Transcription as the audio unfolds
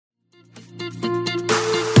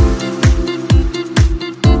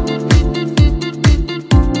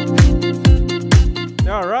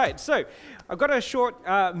so I've got a short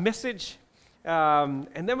message, and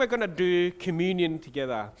then we're going to do communion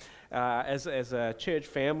together as a church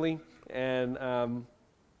family, and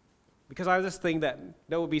because I just think that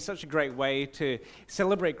would be such a great way to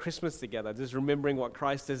celebrate Christmas together, just remembering what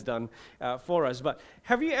Christ has done for us. But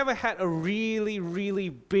have you ever had a really, really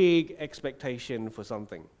big expectation for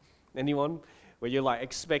something? Anyone? Where you're like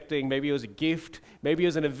expecting, maybe it was a gift, maybe it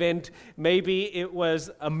was an event, maybe it was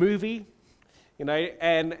a movie,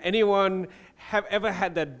 and anyone have ever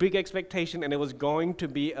had that big expectation and it was going to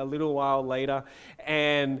be a little while later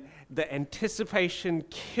and the anticipation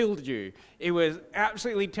killed you? It was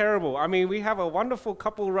absolutely terrible. I mean, we have a wonderful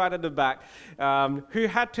couple right at the back who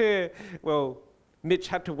had to, Mitch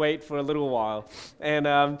had to wait for a little while.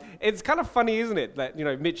 And it's kind of funny, isn't it, that,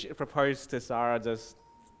 Mitch proposed to Sarah just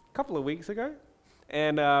a couple of weeks ago.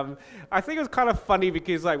 And I think it was kind of funny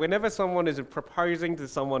because whenever someone is proposing to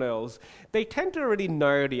someone else, they tend to already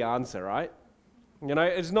know the answer, right?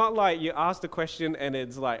 It's not like you ask the question and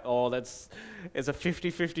it's like, it's a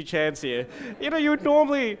 50-50 chance here. You would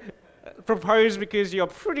normally propose because you're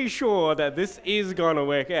pretty sure that this is going to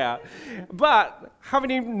work out. But how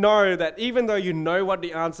many know that even though you know what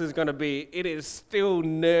the answer is going to be, it is still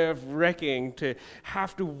nerve-wracking to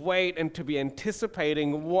have to wait and to be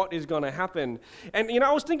anticipating what is going to happen? And,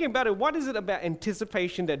 I was thinking about it. What is it about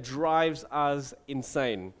anticipation that drives us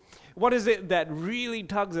insane? What is it that really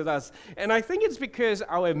tugs at us? And I think it's because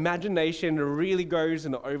our imagination really goes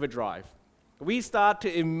into overdrive. We start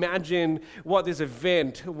to imagine what this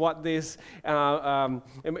event, what this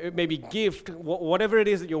maybe gift, whatever it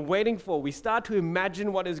is that you're waiting for, we start to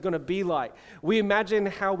imagine what it's going to be like. We imagine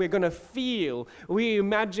how we're going to feel. We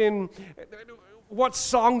imagine what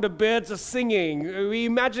song the birds are singing. We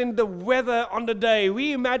imagine the weather on the day.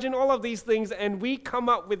 We imagine all of these things, and we come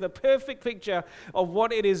up with a perfect picture of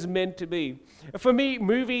what it is meant to be. For me,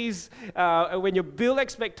 movies, when you build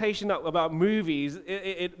expectation up about movies,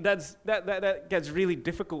 that gets really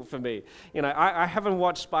difficult for me. I haven't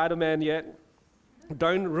watched Spider-Man yet.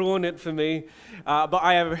 Don't ruin it for me. But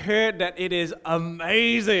I have heard that it is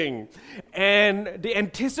amazing. And the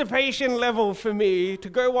anticipation level for me to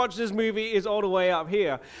go watch this movie is all the way up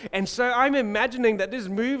here. And so I'm imagining that this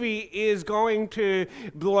movie is going to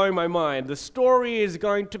blow my mind. The story is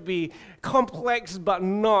going to be complex but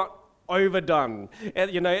not overdone.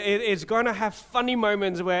 It's going to have funny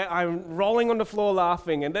moments where I'm rolling on the floor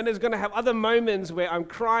laughing, and then it's going to have other moments where I'm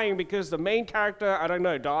crying because the main character,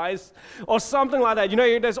 dies, or something like that.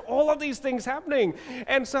 There's all of these things happening.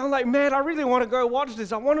 And so I'm like, man, I really want to go watch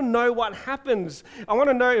this. I want to know what happens. I want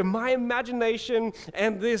to know if my imagination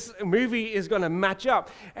and this movie is going to match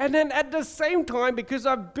up. And then at the same time, because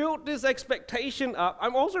I've built this expectation up,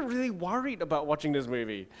 I'm also really worried about watching this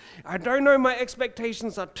movie. I don't know, my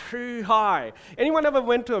expectations are too high. Anyone ever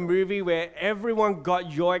went to a movie where everyone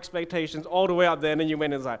got your expectations all the way up there, and then you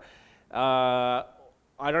went and was like,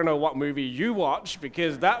 I don't know what movie you watched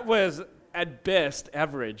because that was at best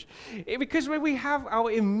average. Because when we have our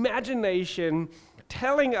imagination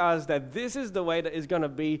telling us that this is the way that it's going to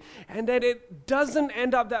be, and that it doesn't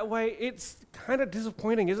end up that way, it's kind of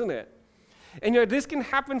disappointing, isn't it? And this can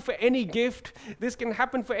happen for any gift. This can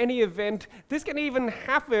happen for any event. This can even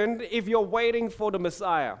happen if you're waiting for the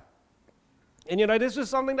Messiah. And this was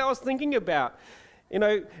something that I was thinking about.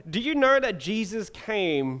 Do you know that Jesus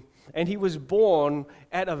came and he was born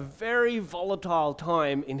at a very volatile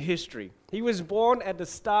time in history? He was born at the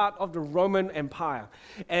start of the Roman Empire.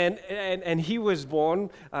 And he was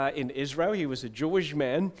born in Israel. He was a Jewish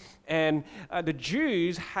man. And the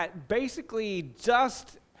Jews had basically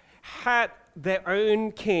just had their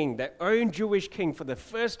own king, their own Jewish king for the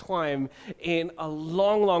first time in a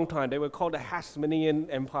long, long time. They were called the Hasmonean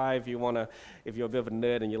Empire, if you're a bit of a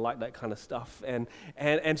nerd and you like that kind of stuff. And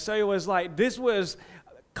so it was like, this was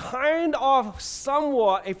kind of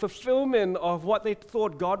somewhat a fulfillment of what they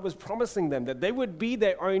thought God was promising them, that they would be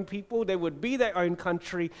their own people, they would be their own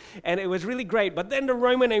country, and it was really great. But then the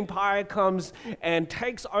Roman Empire comes and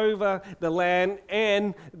takes over the land,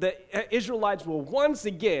 and the Israelites were once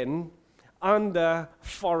again under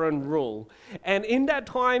foreign rule. And in that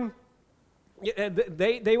time,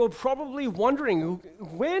 they were probably wondering,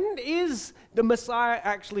 when is the Messiah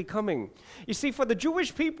actually coming? You see, for the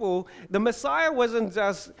Jewish people, the Messiah wasn't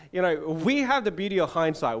just, we have the beauty of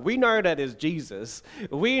hindsight. We know that it's Jesus.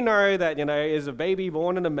 We know that, is a baby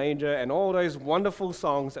born in a manger and all those wonderful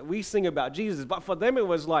songs that we sing about Jesus. But for them, it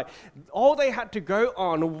was like, all they had to go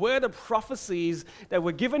on were the prophecies that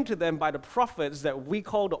were given to them by the prophets that we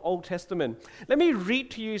call the Old Testament. Let me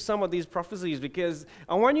read to you some of these prophecies because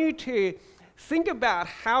I want you to think about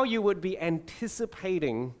how you would be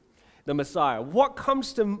anticipating the Messiah? What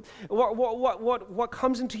comes into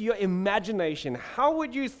your imagination? How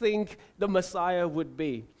would you think the Messiah would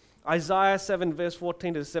be? Isaiah 7 verse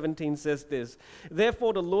 14 to 17 says this,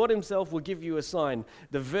 "Therefore the Lord himself will give you a sign.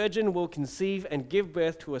 The virgin will conceive and give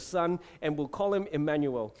birth to a son and will call him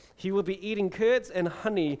Emmanuel. He will be eating curds and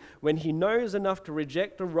honey when he knows enough to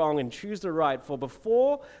reject the wrong and choose the right. For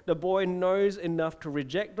before the boy knows enough to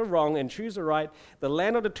reject the wrong and choose the right, the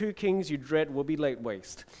land of the two kings you dread will be laid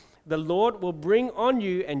waste. The Lord will bring on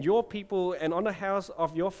you and your people and on the house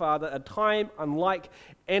of your father a time unlike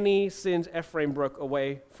any since Ephraim broke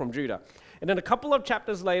away from Judah." And then a couple of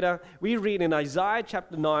chapters later, we read in Isaiah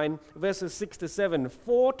chapter 9, verses 6 to 7,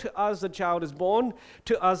 "For to us a child is born,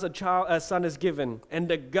 to us a son is given, and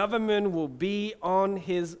the government will be on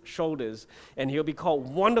his shoulders. And he'll be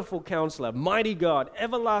called Wonderful Counselor, Mighty God,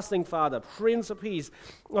 Everlasting Father, Prince of Peace.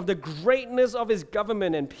 Of the greatness of his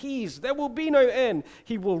government and peace, there will be no end.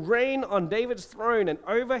 He will reign on David's throne and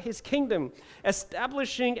over his kingdom,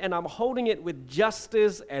 establishing and upholding it with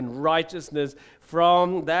justice and righteousness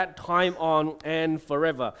from that time on and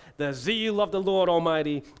forever. The zeal of the Lord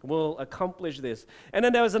Almighty will accomplish this." And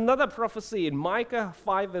then there was another prophecy in Micah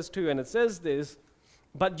 5 verse 2, and it says this,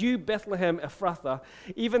 "But you, Bethlehem Ephrathah,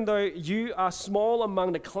 even though you are small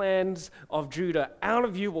among the clans of Judah, out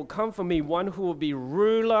of you will come for me one who will be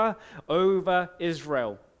ruler over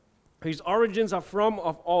Israel, whose origins are from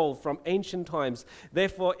of old, from ancient times.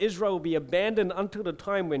 Therefore Israel will be abandoned until the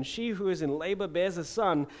time when she who is in labor bears a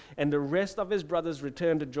son, and the rest of his brothers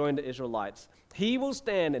return to join the Israelites. He will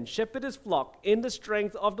stand and shepherd his flock in the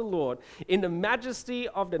strength of the Lord, in the majesty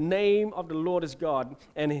of the name of the Lord his God,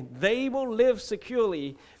 and they will live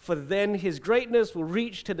securely, for then his greatness will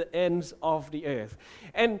reach to the ends of the earth."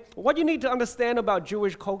 And what you need to understand about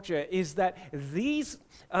Jewish culture is that these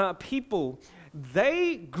people,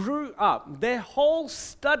 they grew up, their whole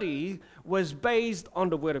study was based on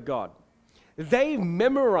the Word of God. They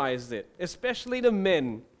memorized it, especially the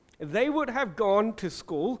men. They would have gone to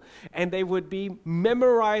school and they would be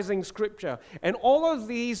memorizing Scripture. And all of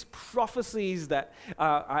these prophecies that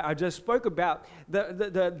I just spoke about,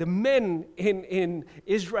 the men in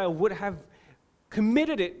Israel would have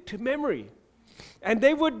committed it to memory. And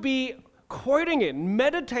they would be quoting it,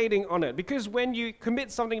 meditating on it, because when you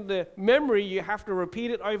commit something to memory, you have to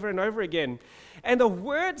repeat it over and over again. And the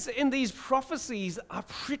words in these prophecies are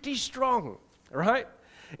pretty strong, right?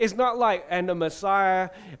 It's not like, and the Messiah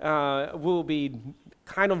will be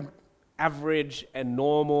kind of average and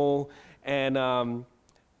normal, and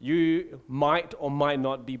you might or might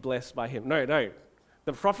not be blessed by him. No.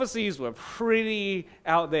 The prophecies were pretty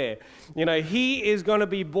out there. You know, he is going to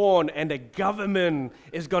be born and the government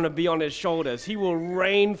is going to be on his shoulders. He will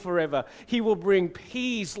reign forever. He will bring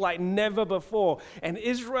peace like never before, and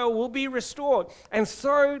Israel will be restored. And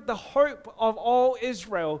so the hope of all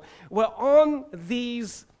Israel were on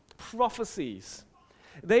these prophecies.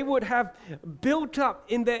 They would have built up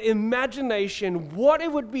in their imagination what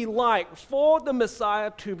it would be like for the Messiah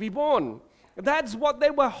to be born. That's what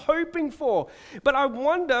they were hoping for. But I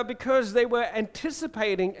wonder, because they were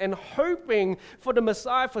anticipating and hoping for the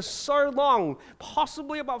Messiah for so long,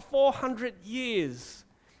 possibly about 400 years,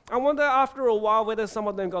 I wonder after a while whether some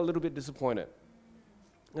of them got a little bit disappointed.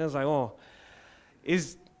 And I was like,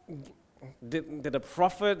 did the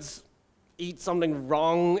prophets eat something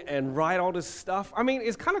wrong and write all this stuff? I mean,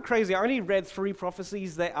 it's kind of crazy. I only read 3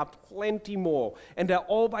 prophecies. There are plenty more, and they're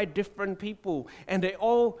all by different people, and they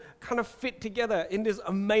all kind of fit together in this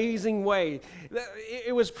amazing way.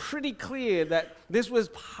 It was pretty clear that this was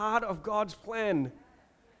part of God's plan,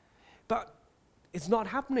 but it's not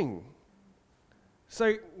happening.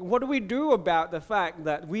 So what do we do about the fact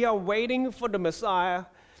that we are waiting for the Messiah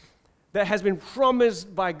that has been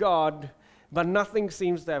promised by God, but nothing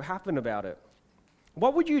seems to have happened about it?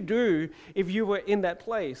 What would you do if you were in that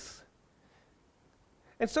place?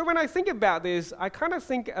 And so when I think about this, I kind of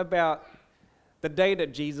think about the day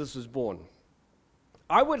that Jesus was born.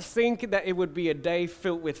 I would think that it would be a day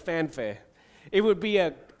filled with fanfare. It would be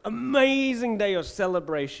an amazing day of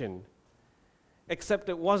celebration, except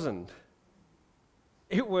it wasn't.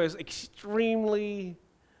 It was extremely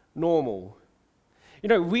normal. You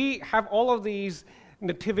know, we have all of these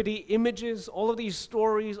nativity images, all of these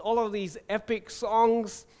stories, all of these epic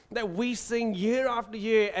songs that we sing year after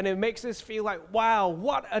year, and it makes us feel like, wow,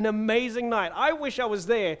 what an amazing night. I wish I was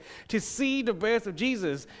there to see the birth of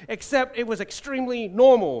Jesus, except it was extremely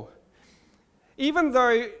normal. Even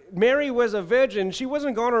though Mary was a virgin, she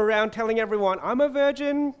wasn't going around telling everyone, I'm a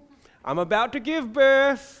virgin, I'm about to give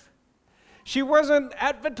birth. She wasn't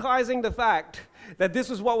advertising the fact that this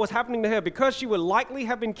is what was happening to her, because she would likely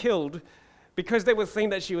have been killed because they would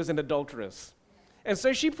think that she was an adulteress. And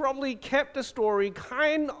so she probably kept the story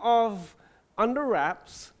kind of under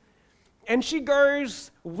wraps, and she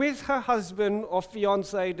goes with her husband or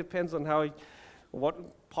fiance, depends on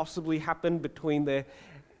what possibly happened between there,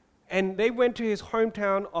 and they went to his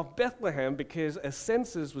hometown of Bethlehem because a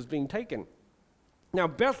census was being taken. Now,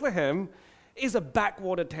 Bethlehem is a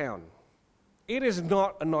backwater town. It is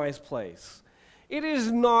not a nice place. It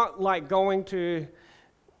is not like going to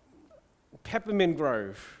Peppermint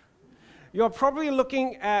Grove. You're probably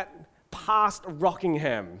looking at past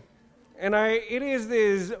Rockingham. And it is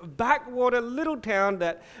this backwater little town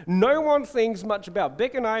that no one thinks much about.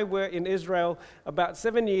 Beck and I were in Israel about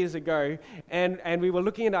 7 years ago, and we were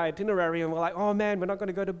looking at our itinerary, and we're like, oh man, we're not going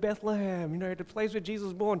to go to Bethlehem, the place where Jesus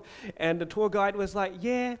was born. And the tour guide was like,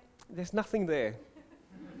 yeah, there's nothing there.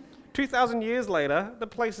 2,000 years later, the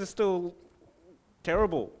place is still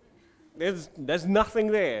terrible. There's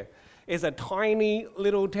nothing there. It's a tiny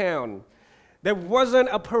little town. There wasn't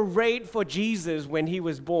a parade for Jesus when he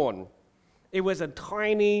was born. It was a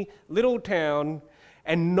tiny little town,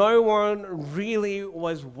 and no one really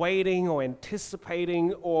was waiting or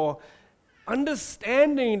anticipating or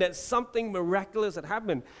understanding that something miraculous had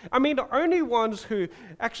happened. I mean, the only ones who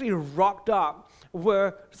actually rocked up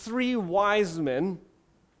were 3 wise men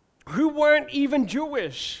who weren't even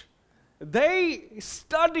Jewish. They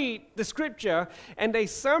studied the scripture, and they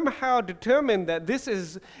somehow determined that this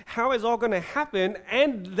is how it's all going to happen,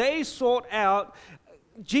 and they sought out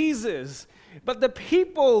Jesus. But the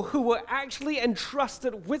people who were actually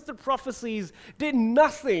entrusted with the prophecies did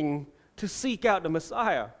nothing to seek out the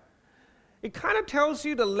Messiah. It kind of tells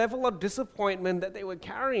you the level of disappointment that they were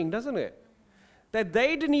carrying, doesn't it? That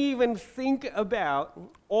they didn't even think about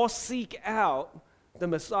or seek out the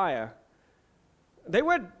Messiah. They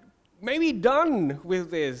were maybe done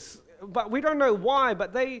with this, but we don't know why,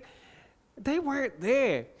 but they weren't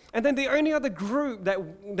there. And then the only other group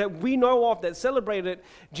that we know of that celebrated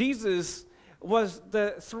Jesus was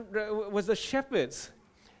the shepherds.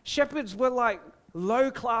 Shepherds were like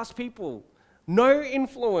low-class people, no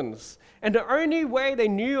influence. And the only way they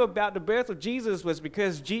knew about the birth of Jesus was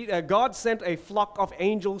because God sent a flock of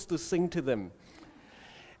angels to sing to them.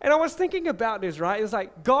 And I was thinking about this, right? It's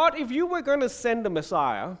like, God, if you were going to send the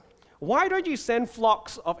Messiah, why don't you send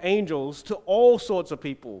flocks of angels to all sorts of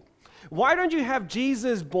people? Why don't you have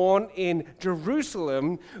Jesus born in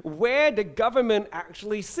Jerusalem, where the government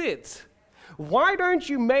actually sits? Why don't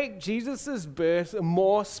you make Jesus' birth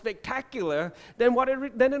more spectacular than what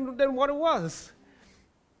it was?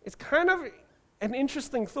 It's kind of an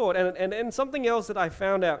interesting thought. And something else that I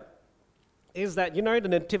found out is that, the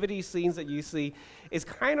nativity scenes that you see is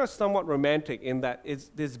kind of somewhat romantic in that it's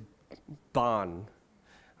this barn,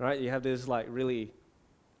 right? You have this like really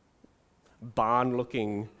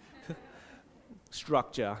barn-looking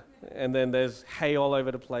structure, and then there's hay all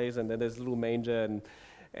over the place, and then there's a little manger,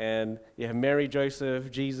 and you have Mary,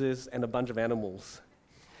 Joseph, Jesus, and a bunch of animals.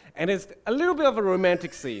 And it's a little bit of a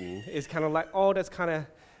romantic scene. It's kind of like, oh, that's kind of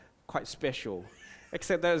quite special,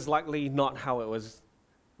 except that is likely not how it was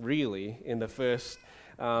really in the first,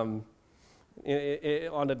 on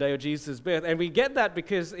the day of Jesus' birth. And we get that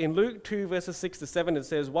because in Luke 2, verses 6 to 7, it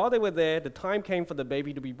says, while they were there, the time came for the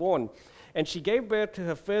baby to be born. And she gave birth to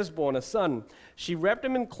her firstborn, a son. She wrapped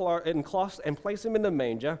him in cloths and placed him in the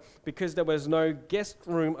manger because there was no guest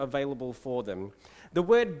room available for them. The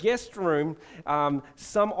word guest room,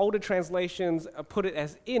 some older translations put it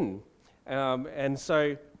as inn. And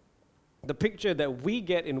so the picture that we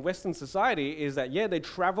get in Western society is that, they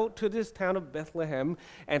traveled to this town of Bethlehem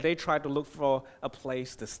and they tried to look for a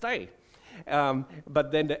place to stay.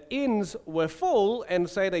 But then the inns were full, and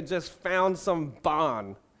so they just found some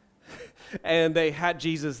barn and they had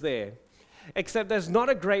Jesus there. Except there's not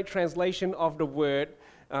a great translation of the word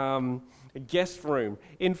guest room.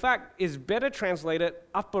 In fact, it's better translated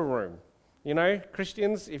upper room.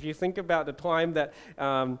 Christians, if you think about the time that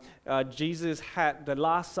Jesus had the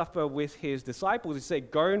Last Supper with his disciples, he said,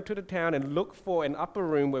 go into the town and look for an upper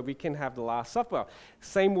room where we can have the Last Supper.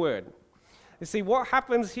 Same word. You see, what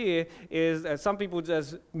happens here is some people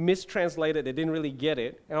just mistranslate it. They didn't really get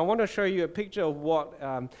it. And I want to show you a picture of what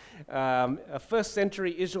a first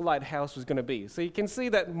century Israelite house was going to be. So you can see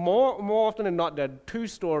that more often than not, there are 2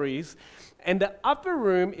 stories. And the upper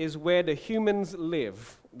room is where the humans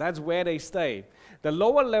live. That's where they stay. The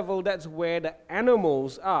lower level, that's where the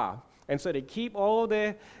animals are. And so they keep all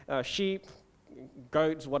their sheep,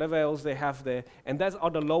 goats, whatever else they have there. And that's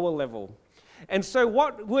on the lower level. And so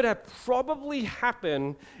what would have probably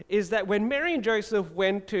happened is that when Mary and Joseph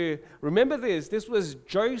went to, remember this was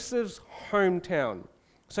Joseph's hometown.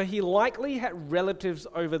 So he likely had relatives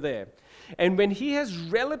over there. And when he has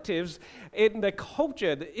relatives in the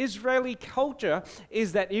culture, the Israeli culture,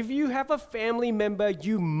 is that if you have a family member,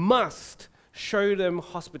 you must show them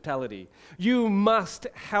hospitality. You must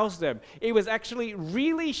house them. It was actually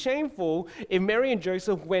really shameful if Mary and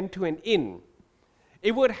Joseph went to an inn.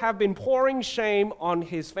 It would have been pouring shame on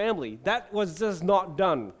his family. That was just not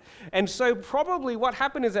done. And so probably what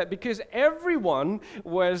happened is that because everyone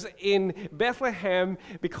was in Bethlehem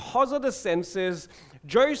because of the census,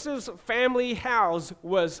 Joseph's family house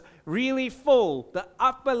was really full. The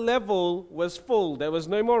upper level was full. There was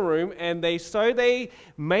no more room, and so they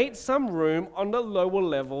made some room on the lower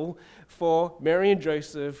level for Mary and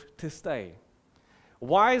Joseph to stay.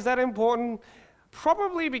 Why is that important?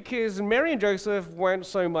 Probably because Mary and Joseph weren't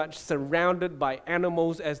so much surrounded by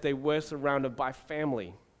animals as they were surrounded by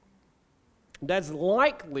family. That's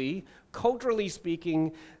likely, culturally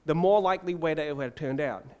speaking, the more likely way that it would have turned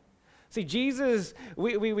out. See, Jesus,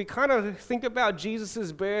 we kind of think about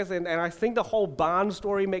Jesus' birth, and I think the whole barn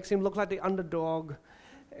story makes him look like the underdog.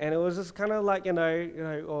 And it was just kind of like,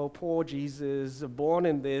 oh, poor Jesus, born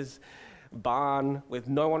in this barn with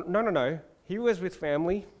no one. No. He was with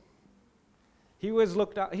family. He was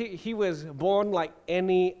looked up. He was born like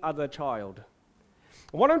any other child.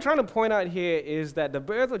 What I'm trying to point out here is that the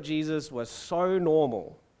birth of Jesus was so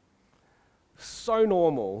normal,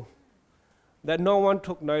 that no one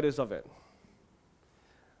took notice of it.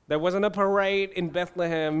 There wasn't a parade in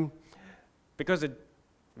Bethlehem because a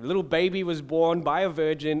little baby was born by a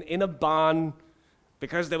virgin in a barn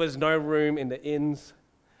because there was no room in the inns.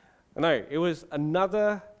 No, it was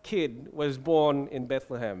another kid was born in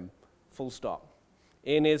Bethlehem, full stop,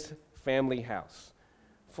 in his family house,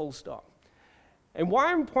 full stop. And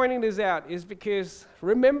why I'm pointing this out is because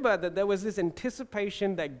remember that there was this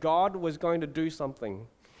anticipation that God was going to do something,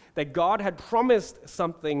 that God had promised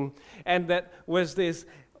something, and that was this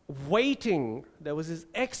waiting, there was this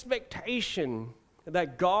expectation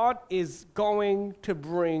that God is going to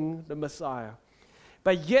bring the Messiah.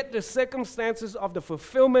 But yet the circumstances of the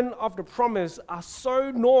fulfillment of the promise are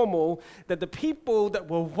so normal that the people that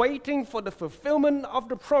were waiting for the fulfillment of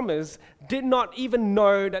the promise did not even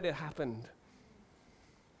know that it happened.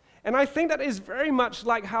 And I think that is very much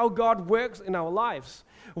like how God works in our lives.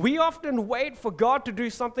 We often wait for God to do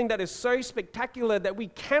something that is so spectacular that we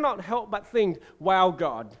cannot help but think, wow,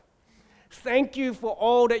 God, thank you for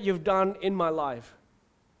all that you've done in my life.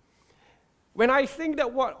 When I think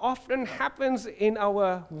that what often happens in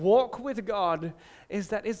our walk with God is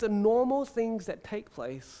that it's the normal things that take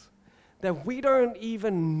place that we don't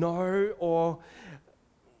even know or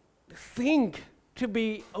think to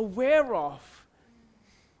be aware of.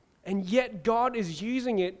 And yet God is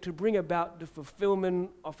using it to bring about the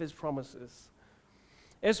fulfillment of his promises.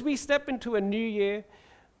 As we step into a new year,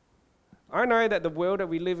 I know that the world that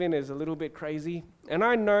we live in is a little bit crazy, and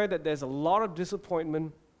I know that there's a lot of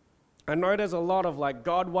disappointment. I know there's a lot of like,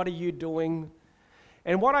 God, what are you doing?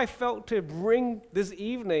 And what I felt to bring this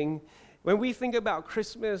evening, when we think about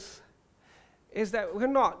Christmas, is that we're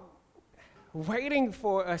not waiting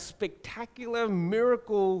for a spectacular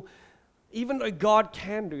miracle, even though God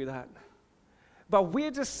can do that. But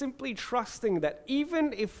we're just simply trusting that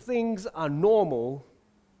even if things are normal,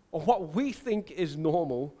 or what we think is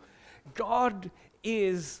normal, God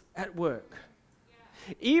is at work.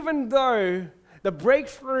 Yeah. Even though the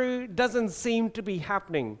breakthrough doesn't seem to be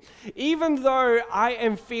happening, even though I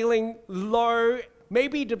am feeling low,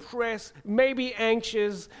 maybe depressed, maybe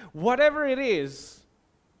anxious, whatever it is,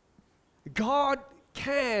 God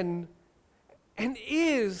can and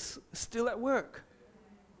is still at work.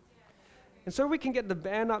 And so we can get the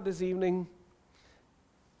band up this evening.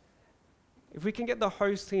 If we can get the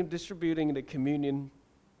host team distributing the communion.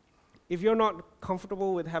 If you're not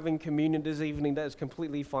comfortable with having communion this evening, that is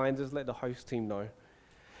completely fine. Just let the host team know.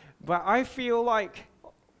 But I feel like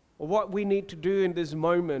what we need to do in this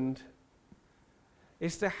moment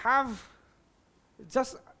is to have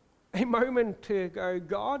just a moment to go,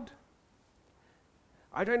 God,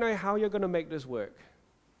 I don't know how you're going to make this work.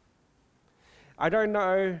 I don't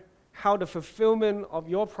know how the fulfillment of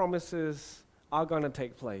your promises are going to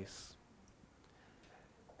take place.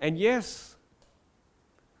 And yes,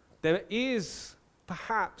 there is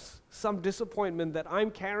perhaps some disappointment that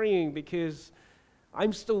I'm carrying because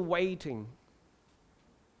I'm still waiting.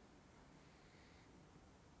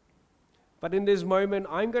 But in this moment,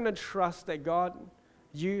 I'm going to trust that God,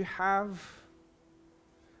 you have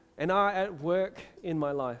and are at work in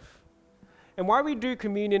my life. And why we do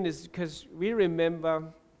communion is because we remember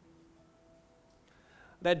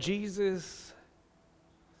that Jesus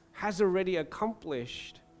has already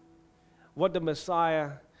accomplished what the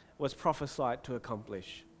Messiah was prophesied to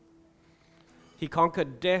accomplish. He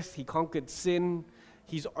conquered death, he conquered sin,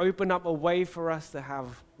 he's opened up a way for us to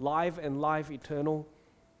have life and life eternal.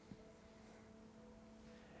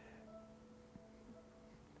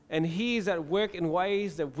 And he is at work in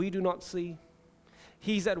ways that we do not see.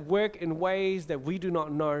 He's at work in ways that we do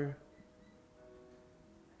not know.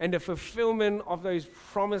 And the fulfillment of those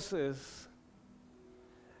promises,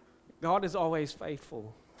 God is always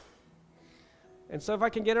faithful. And so if I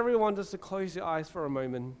can get everyone just to close your eyes for a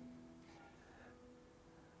moment.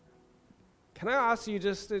 Can I ask you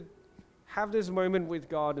just to have this moment with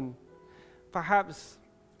God and perhaps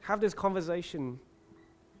have this conversation?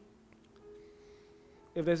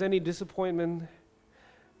 If there's any disappointment,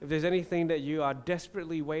 if there's anything that you are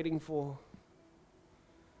desperately waiting for,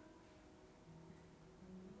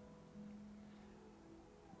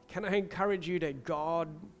 can I encourage you that God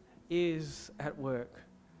is at work?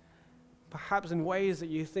 Perhaps in ways that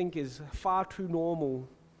you think is far too normal,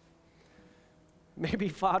 maybe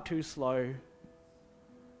far too slow.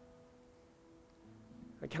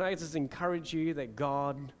 And can I just encourage you that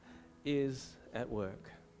God is at work?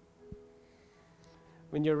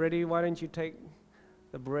 When you're ready, why don't you take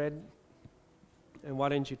the bread and why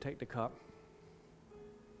don't you take the cup?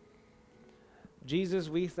 Jesus,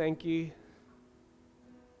 we thank you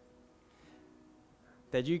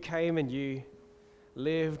that you came and you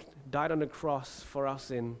lived, died on the cross for our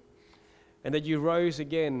sin, and that you rose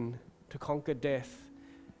again to conquer death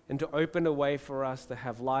and to open a way for us to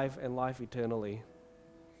have life and life eternally.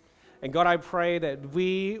 And God, I pray that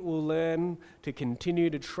we will learn to continue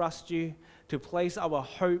to trust you, to place our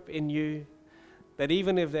hope in you, that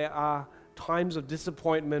even if there are times of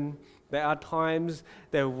disappointment, there are times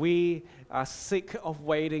that we are sick of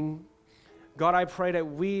waiting, God, I pray that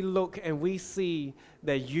we look and we see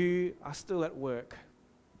that you are still at work.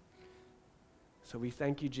 So we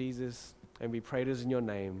thank you, Jesus, and we pray this in your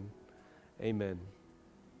name. Amen.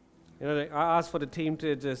 You know, I ask for the team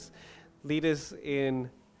to just lead us in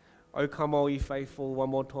O come, all ye faithful, one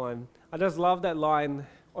more time. I just love that line,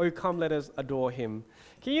 O come, let us adore him.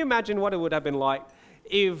 Can you imagine what it would have been like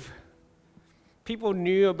if people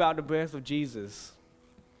knew about the birth of Jesus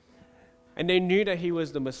and they knew that he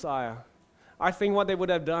was the Messiah? I think what they would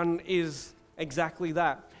have done is exactly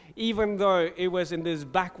that. Even though it was in this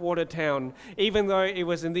backwater town, even though it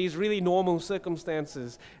was in these really normal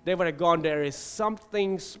circumstances, they would have gone, there is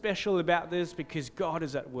something special about this because God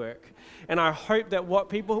is at work. And I hope that what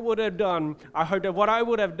people would have done, I hope that what I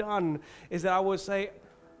would have done is that I would say,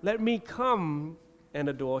 let me come and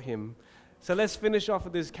adore him. So let's finish off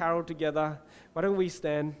with this carol together. Why don't we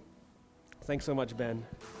stand? Thanks so much, Ben.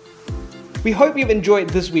 We hope you've enjoyed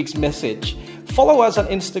this week's message. Follow us on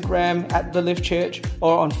Instagram at The Live Church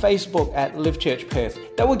or on Facebook at Live Church Perth.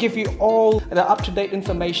 That will give you all the up-to-date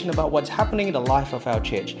information about what's happening in the life of our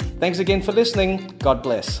church. Thanks again for listening. God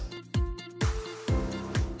bless.